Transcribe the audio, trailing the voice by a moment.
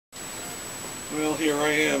Well, here I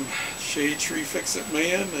am, Shade Tree Fix-It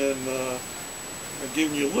Man, and I'm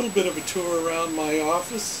giving you a little bit of a tour around my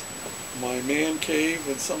office, my man cave,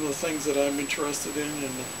 and some of the things that I'm interested in and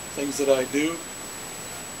the things that I do,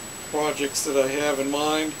 projects that I have in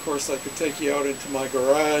mind. Of course, I could take you out into my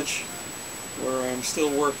garage where I'm still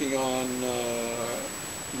working on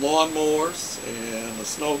lawnmowers and a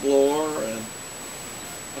snowblower, and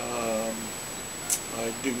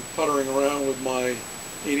I do puttering around with my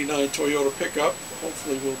 '89 Toyota pickup.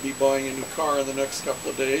 Hopefully we'll be buying a new car in the next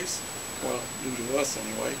couple of days. Well, new to us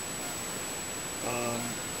anyway.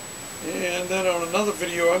 And then on another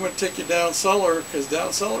video I'm going to take you down cellar, because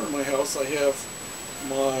down cellar in my house I have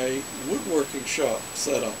my woodworking shop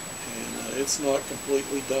set up. And it's not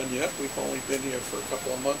completely done yet. We've only been here for a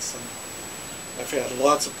couple of months and I've had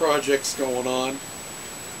lots of projects going on.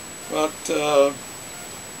 But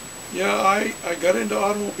yeah, I got into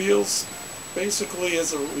automobiles basically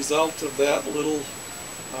as a result of that little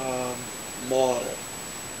model,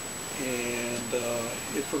 and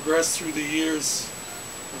it progressed through the years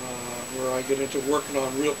where I got into working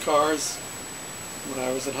on real cars. When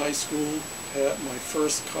I was in high school, my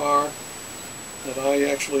first car that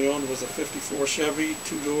I actually owned was a '54 Chevy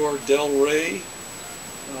two-door Del Rey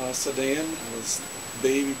sedan. It was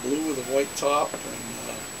baby blue with a white top,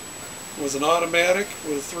 and was an automatic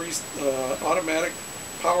with automatic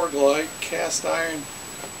Power Glide cast iron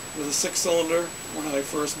with a 6-cylinder when I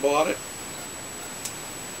first bought it.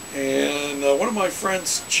 And one of my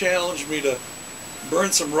friends challenged me to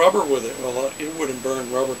burn some rubber with it. Well, it wouldn't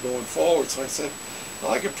burn rubber going forward, so I said,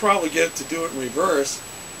 well, I could probably get it to do it in reverse.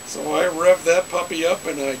 So I revved that puppy up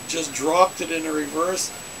and I just dropped it into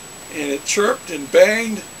reverse, and it chirped and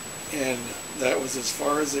banged, and that was as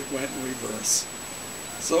far as it went in reverse.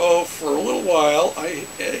 So for a little while I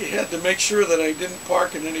had to make sure that I didn't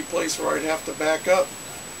park in any place where I'd have to back up,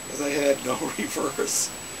 because I had no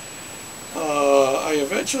reverse. I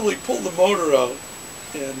eventually pulled the motor out,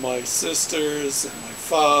 and my sisters and my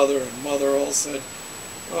father and mother all said,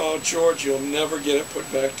 "Oh, George, you'll never get it put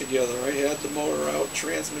back together." I had the motor out,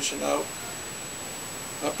 transmission out,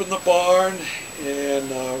 up in the barn,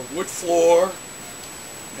 and wood floor,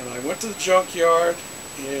 and I went to the junkyard,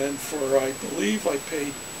 and for, I believe I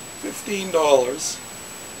paid $15,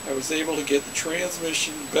 I was able to get the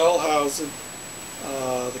transmission, bell housing,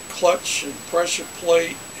 the clutch and pressure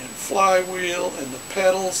plate and flywheel and the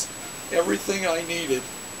pedals, everything I needed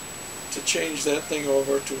to change that thing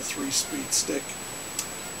over to a 3-speed stick.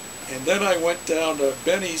 And then I went down to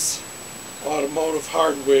Benny's Automotive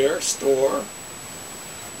Hardware store,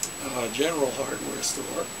 general hardware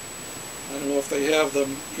store. I don't know if they have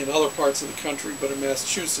them in other parts of the country, but in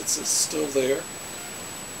Massachusetts it's still there.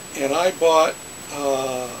 And I bought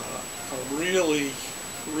a really,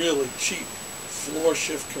 really cheap floor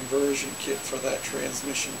shift conversion kit for that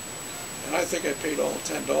transmission. And I think I paid all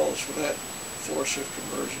 $10 for that floor shift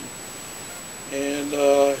conversion. And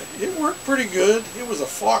it worked pretty good. It was a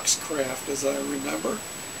Foxcraft, as I remember.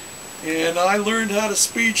 And I learned how to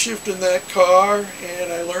speed shift in that car,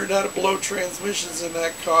 and I learned how to blow transmissions in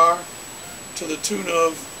that car, to the tune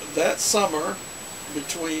of that summer,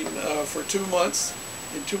 between for 2 months.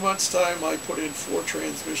 In 2 months' time I put in 4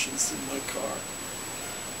 transmissions in my car,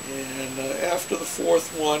 and after the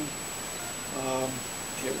 4th one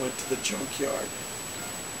it went to the junkyard,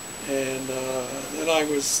 and then I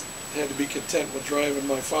had to be content with driving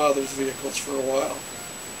my father's vehicles for a while.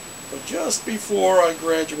 But just before I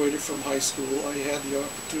graduated from high school, I had the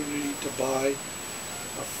opportunity to buy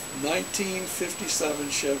a 1957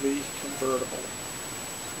 Chevy convertible,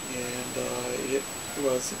 and it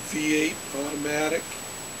was a V8 automatic,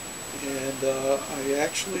 and I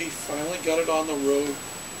actually finally got it on the road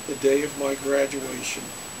the day of my graduation.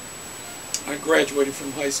 I graduated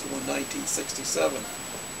from high school in 1967,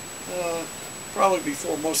 probably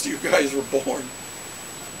before most of you guys were born.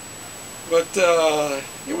 But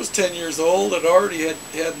it was 10 years old. It already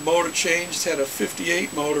had motor changed, had a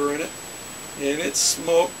 58 motor in it, and it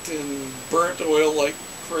smoked and burnt oil like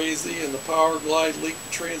crazy, and the Power Glide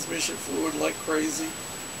leaked transmission fluid like crazy.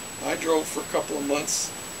 I drove for a couple of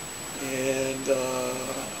months, and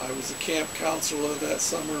I was a camp counselor that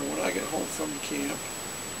summer. When I got home from camp,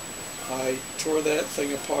 I tore that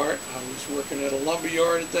thing apart. I was working at a lumber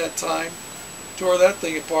yard at that time. Tore that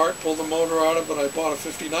thing apart, pulled the motor out of it. I bought a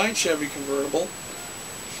 '59 Chevy convertible,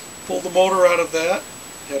 pulled the motor out of that,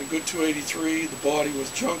 had a good 283. The body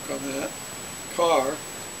was junk on that car.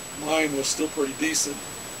 Mine was still pretty decent.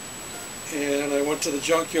 And I went to the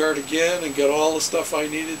junkyard again and got all the stuff I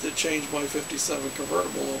needed to change my '57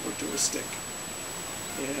 convertible over to a stick.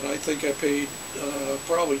 And I think I paid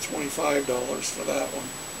probably $25 for that one.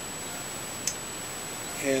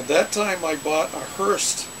 And that time I bought a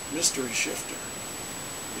Hurst mystery shifter.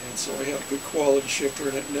 And so I had a good quality shifter,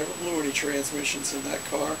 and it never blew any transmissions in that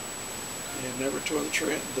car, and never tore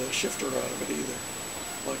the shifter out of it either.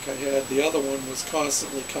 Like I had, the other one was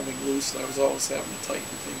constantly coming loose, and I was always having to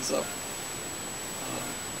tighten things up.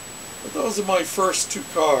 But those are my first two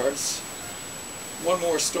cars. One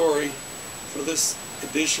more story for this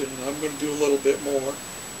edition, and I'm going to do a little bit more.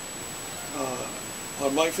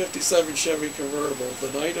 On my 57 Chevy convertible,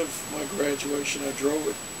 the night of my graduation, I drove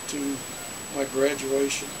it to my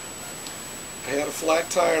graduation. I had a flat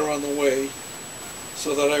tire on the way,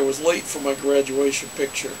 so that I was late for my graduation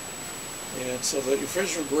picture. And so the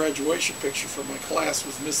official graduation picture for my class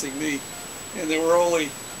was missing me, and there were only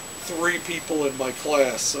 3 people in my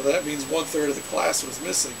class, so that means 1/3 of the class was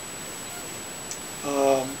missing.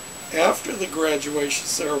 After the graduation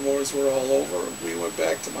ceremonies were all over, we went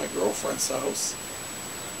back to my girlfriend's house,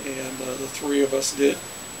 and the 3 of us did,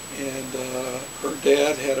 and her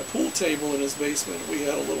dad had a pool table in his basement. We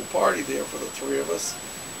had a little party there for the 3 of us,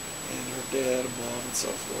 and her dad and mom and so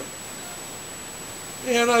forth.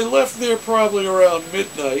 And I left there probably around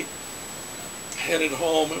midnight, headed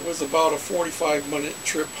home. It was about a 45-minute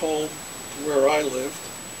trip home to where I lived,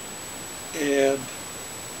 and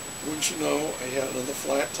wouldn't you know, I had another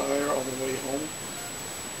flat tire on the way home.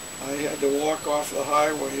 I had to walk off the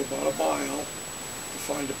highway about a mile to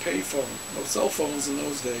find a payphone. No cell phones in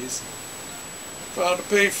those days. Found a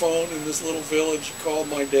payphone in this little village, called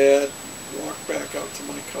my dad, walked back out to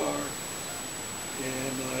my car,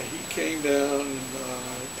 and he came down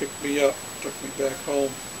and picked me up, took me back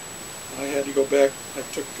home. I had to go back. I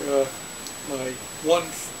took my one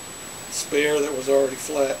spare that was already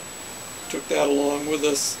flat, took that along with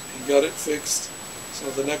us and got it fixed. So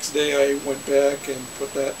the next day I went back and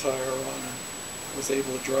put that tire on and was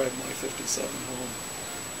able to drive my 57 home.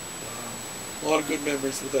 A lot of good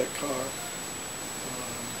memories with that car.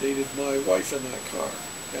 Dated my wife in that car.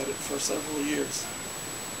 Had it for several years.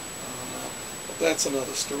 But that's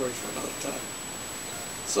another story for another time.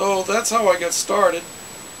 So that's how I got started.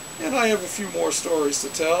 And I have a few more stories to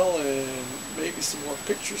tell, and maybe some more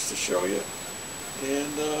pictures to show you,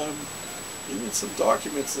 and even some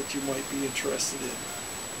documents that you might be interested in.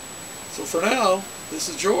 So for now, this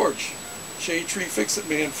is George, Shade Tree Fix-It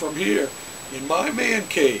Man, from here in my man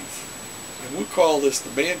cave, and we'll call this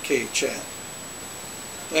the Man Cave Chat.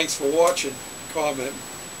 Thanks for watching, commenting.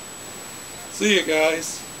 See you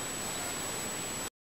guys.